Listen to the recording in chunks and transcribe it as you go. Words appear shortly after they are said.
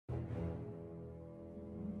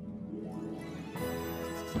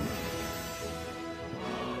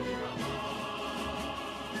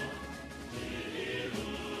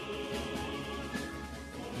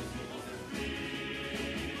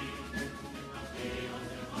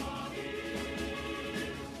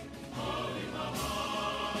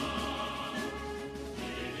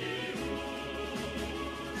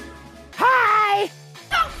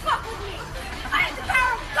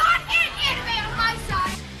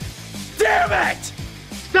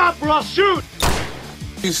stop or I'll shoot!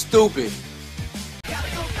 You stupid.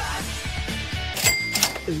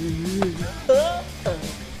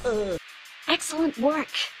 Excellent work.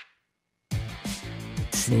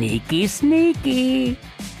 Sneaky, sneaky.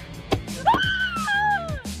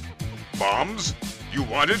 Bombs? You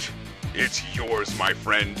want it? It's yours, my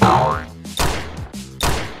friend. Oh,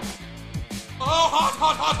 hot,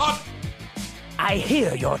 hot, hot, hot! I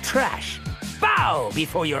hear your trash. Bow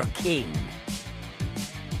before your king.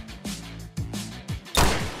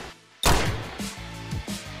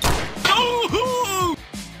 Oh!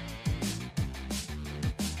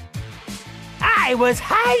 I was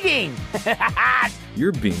hiding!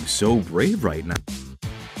 You're being so brave right now.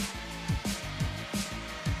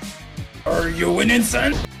 Are you winning,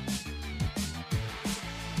 son?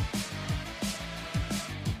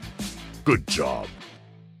 Good job.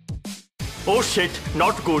 Oh shit,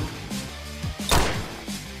 not good.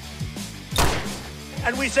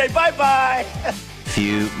 And we say bye-bye!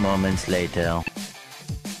 Few moments later.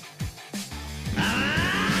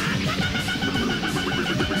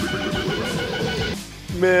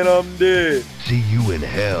 Man, I'm dead. See you in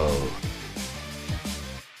hell.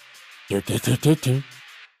 You do.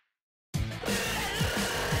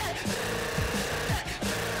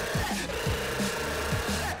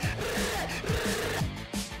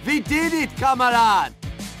 We did it, kamerad!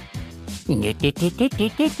 Who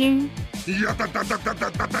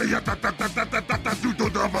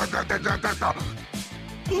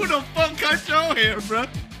the fuck got your hair, bruh?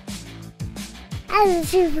 I'm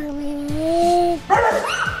Superman.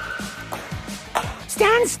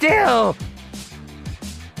 Stand still!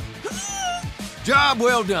 Job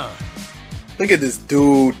well done. Look at this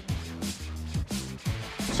dude.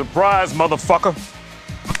 Surprise, motherfucker.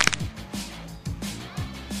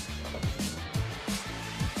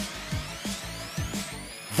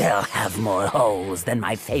 They'll have more holes than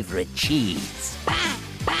my favorite cheese.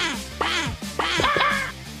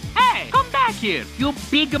 Hey, come back here, you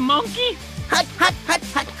big monkey! Hut, hut, hut,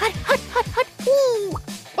 hut, hut, hut, hut, hut, ooh!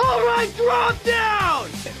 All right, drop down!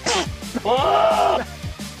 Oh!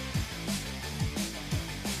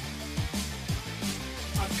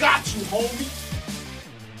 I got you, homie!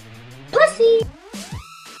 Pussy.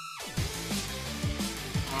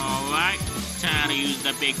 All right, time to use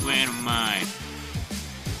the big brain of mine.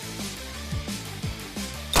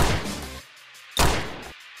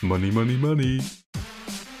 Money, money, money.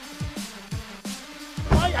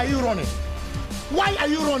 Why are you running? Why are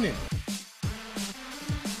you running?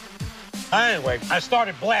 Anyway, I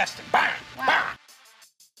started blasting. Bang! Bang!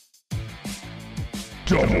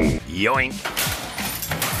 Double. Yoink.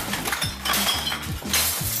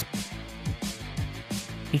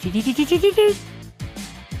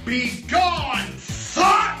 Be gone,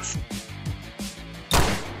 fucks!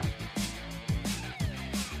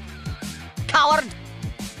 Coward!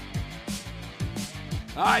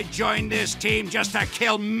 I joined this team just to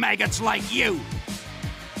kill maggots like you.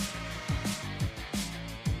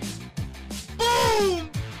 Boom!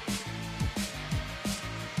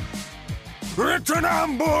 It's an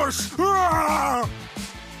ambush! Ah!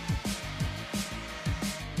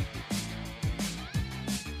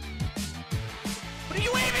 What are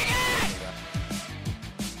you aiming at?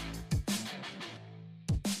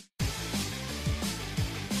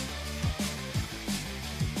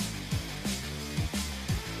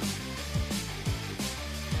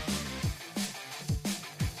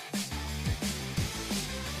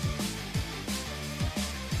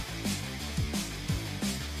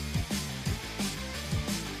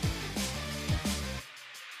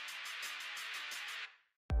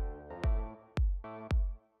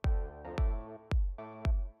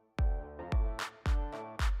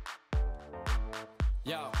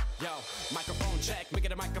 Yo, microphone check, make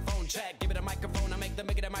it a microphone check. Give it a microphone, I make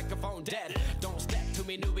it a microphone dead. Don't step to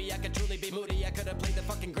me, newbie, I could truly be moody. I could have played the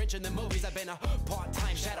fucking Grinch in the movies. I've been a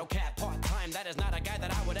part-time shadow cat, part-time. That is not a guy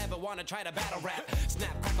that I would ever want to try to battle rap.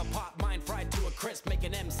 Snap, crackle, pop, mind fried to a crisp. Make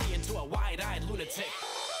an MC into a wide-eyed lunatic.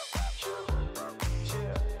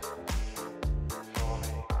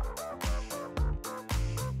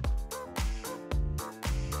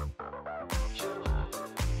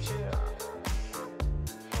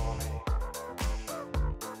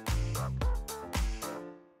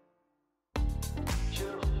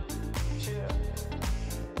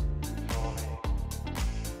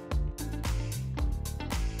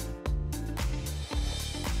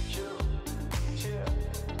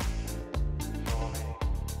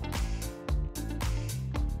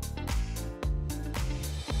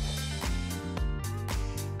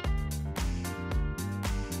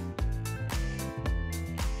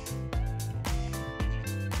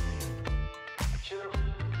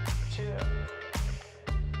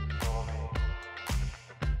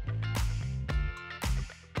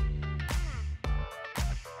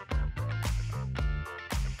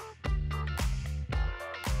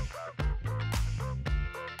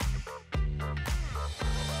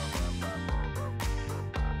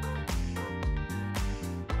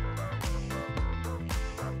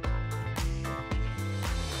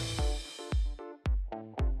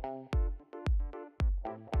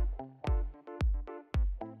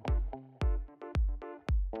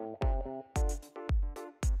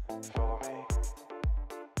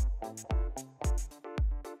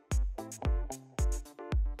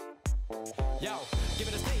 Yo, give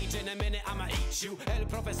it a stage in a minute, I'ma eat you. El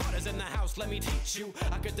Professor is in the house, let me teach you.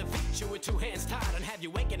 I could defeat you with 2 hands tied and have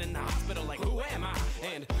you waking in the hospital like, who am I?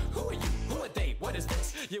 And who are you? Who are they? What is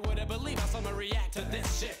this? You wouldn't believe how someone react to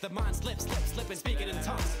this shit. The mind slips, slipping, speaking in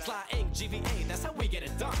tongues. Sly ink, GVA, that's how we get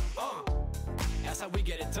it done. That's how we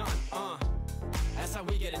get it done. That's how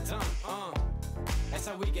we get it done. That's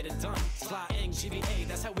how we get it done. Sly ink, GVA,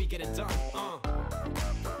 that's how we get it done.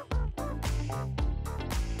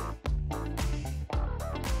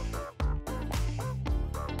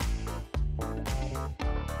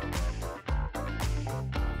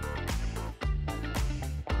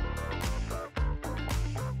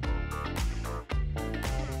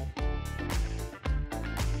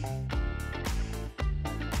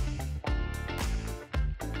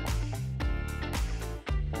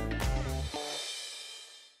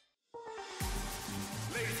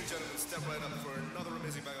 Step right up for another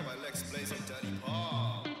amazing banger by Lex Blaze and Daddy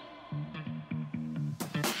Paul.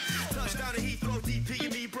 Touchdown to Heathrow, DP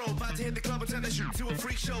and me, bro. About to hit the club and turn the shoot to a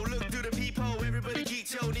freak show. Look through the peephole, everybody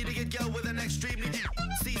geek, yo. Need to get girl with an extremely deep.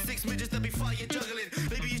 See 6 midgets that be fighting, juggling.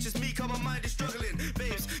 Maybe it's just me, cause my mind is struggling.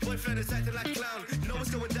 Babes, boyfriend is acting like a clown. You know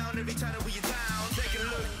what's going down every time that we in town. Take a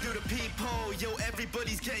look through the peephole, yo.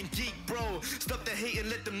 Everybody's getting geek, bro. Stop the hate and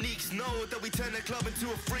let them neeks know that we turn the club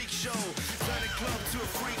into a freak show. Turn the club to a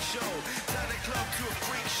freak show. Turn the club to a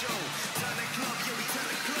freak show. Turn the club, yeah, we turn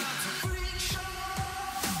the club to a freak show.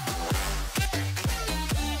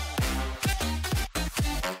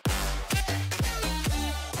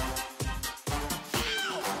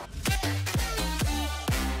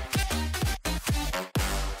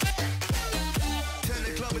 Turn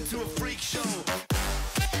the club into a freak show.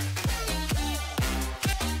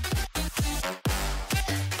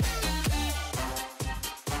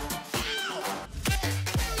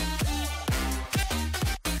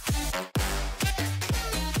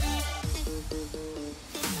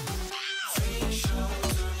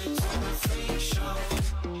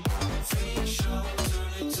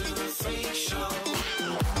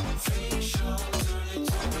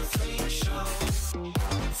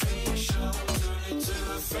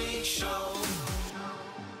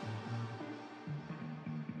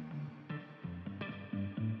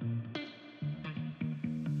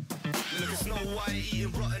 Look at Snow White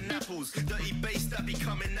eating rotten apples. Dirty bass that be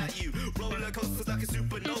coming at you. Roller coasters like a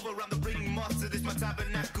supernova. Around the ringmaster, this my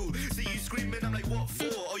tabernacle. See you screaming, I'm like, what for?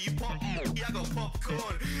 Oh, you pop? Yeah, I got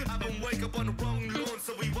popcorn. I been wake up on the wrong lawn,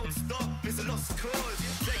 so we won't stop. It's a lost cause.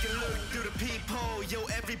 Take a look through the peephole. Yo,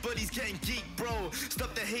 everybody's getting geek, bro.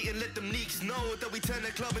 Stop the hate and let them neeks know that we turn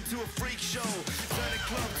the club into a freak show. Turn the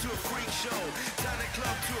club to a freak show. Turn the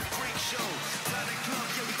club to a freak show. Turn the club,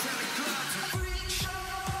 yeah, we turn the club to a freak show.